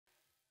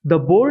The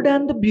Bold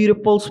and the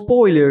Beautiful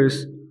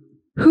spoilers.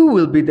 Who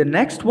will be the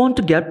next one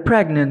to get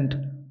pregnant?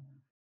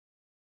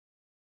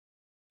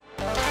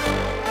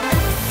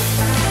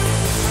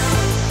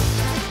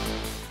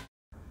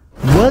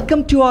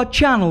 Welcome to our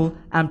channel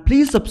and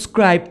please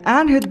subscribe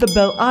and hit the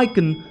bell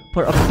icon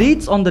for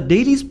updates on the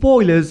daily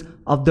spoilers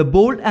of The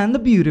Bold and the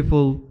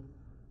Beautiful.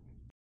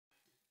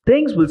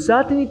 Things will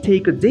certainly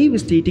take a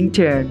devastating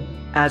turn,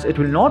 as it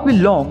will not be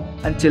long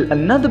until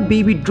another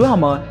baby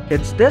drama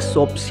hits this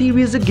soap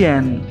series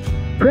again.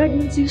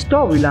 Pregnancy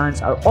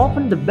storylines are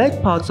often the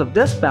big parts of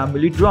this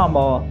family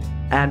drama,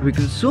 and we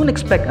can soon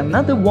expect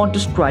another one to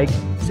strike,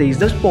 says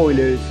the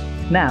spoilers.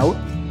 Now,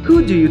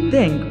 who do you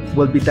think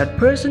will be that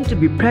person to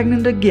be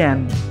pregnant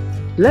again?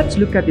 Let's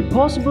look at the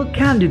possible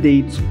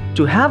candidates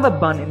to have a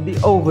bun in the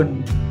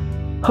oven.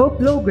 Hope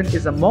Logan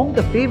is among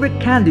the favorite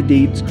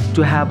candidates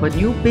to have a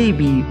new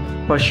baby,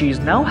 for she is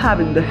now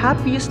having the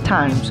happiest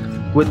times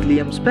with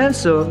Liam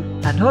Spencer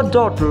and her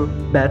daughter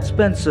Beth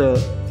Spencer.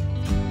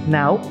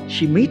 Now,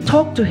 she may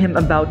talk to him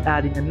about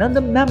adding another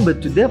member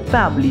to their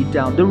family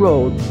down the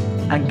road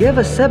and give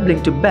a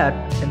sibling to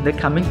Beth in the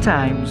coming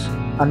times.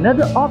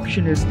 Another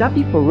option is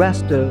Steffy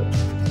Forrester.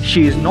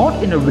 She is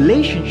not in a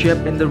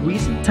relationship in the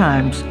recent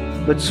times,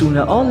 but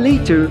sooner or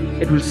later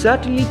it will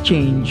certainly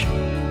change.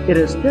 It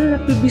is still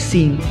left to be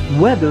seen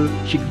whether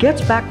she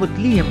gets back with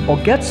Liam or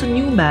gets a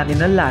new man in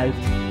her life,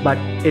 but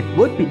it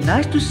would be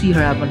nice to see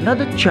her have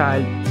another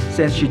child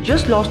since she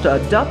just lost her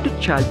adopted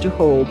child to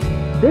Hope.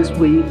 This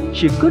way,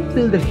 she could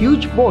fill the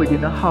huge void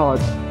in her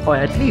heart, or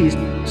at least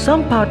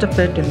some part of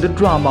it in the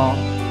drama.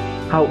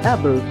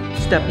 However,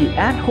 Steffy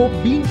and Hope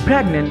being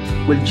pregnant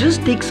will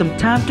just take some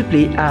time to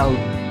play out,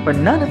 but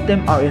none of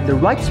them are in the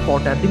right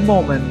spot at the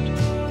moment.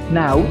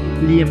 Now,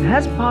 Liam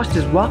has passed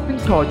his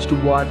waffling torch to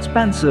Wyatt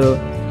Spencer,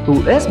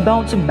 who is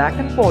bouncing back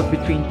and forth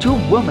between two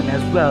women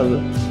as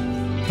well.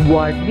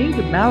 Wyatt made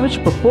a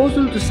marriage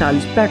proposal to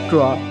Sally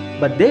Spectra,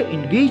 but their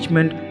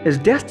engagement is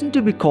destined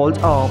to be called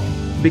off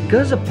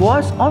because of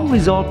Wyatt's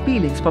unresolved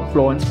feelings for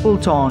Florence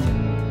Fulton.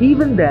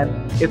 Even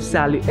then, if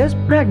Sally is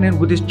pregnant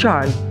with his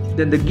child,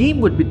 then the game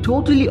would be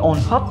totally on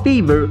her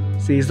favor,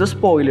 says the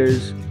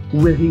spoilers.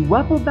 Will he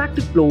waffle back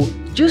to Flo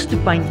just to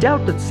find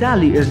out that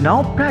Sally is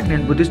now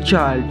pregnant with his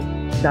child?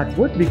 That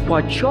would be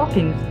quite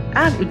shocking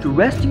and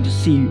interesting to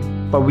see,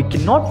 but we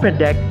cannot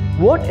predict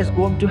what is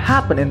going to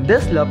happen in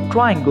this love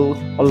triangle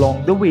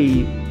along the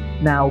way.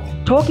 Now,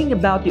 talking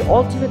about the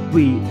alternate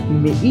way, he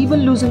may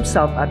even lose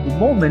himself at the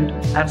moment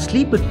and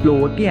sleep with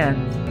Flo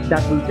again.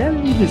 That will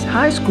then leave his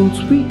high school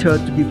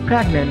sweetheart to be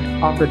pregnant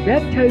after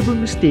that terrible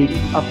mistake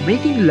of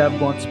making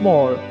love once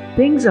more.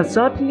 Things are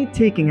certainly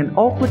taking an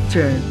awkward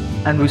turn,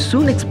 and we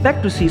soon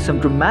expect to see some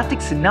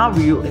dramatic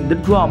scenario in the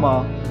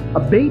drama. A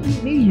baby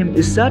mayhem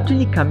is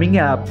certainly coming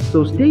up,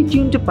 so stay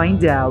tuned to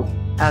find out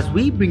as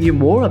we bring you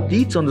more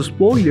updates on the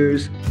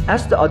spoilers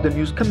as the other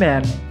news come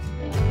in.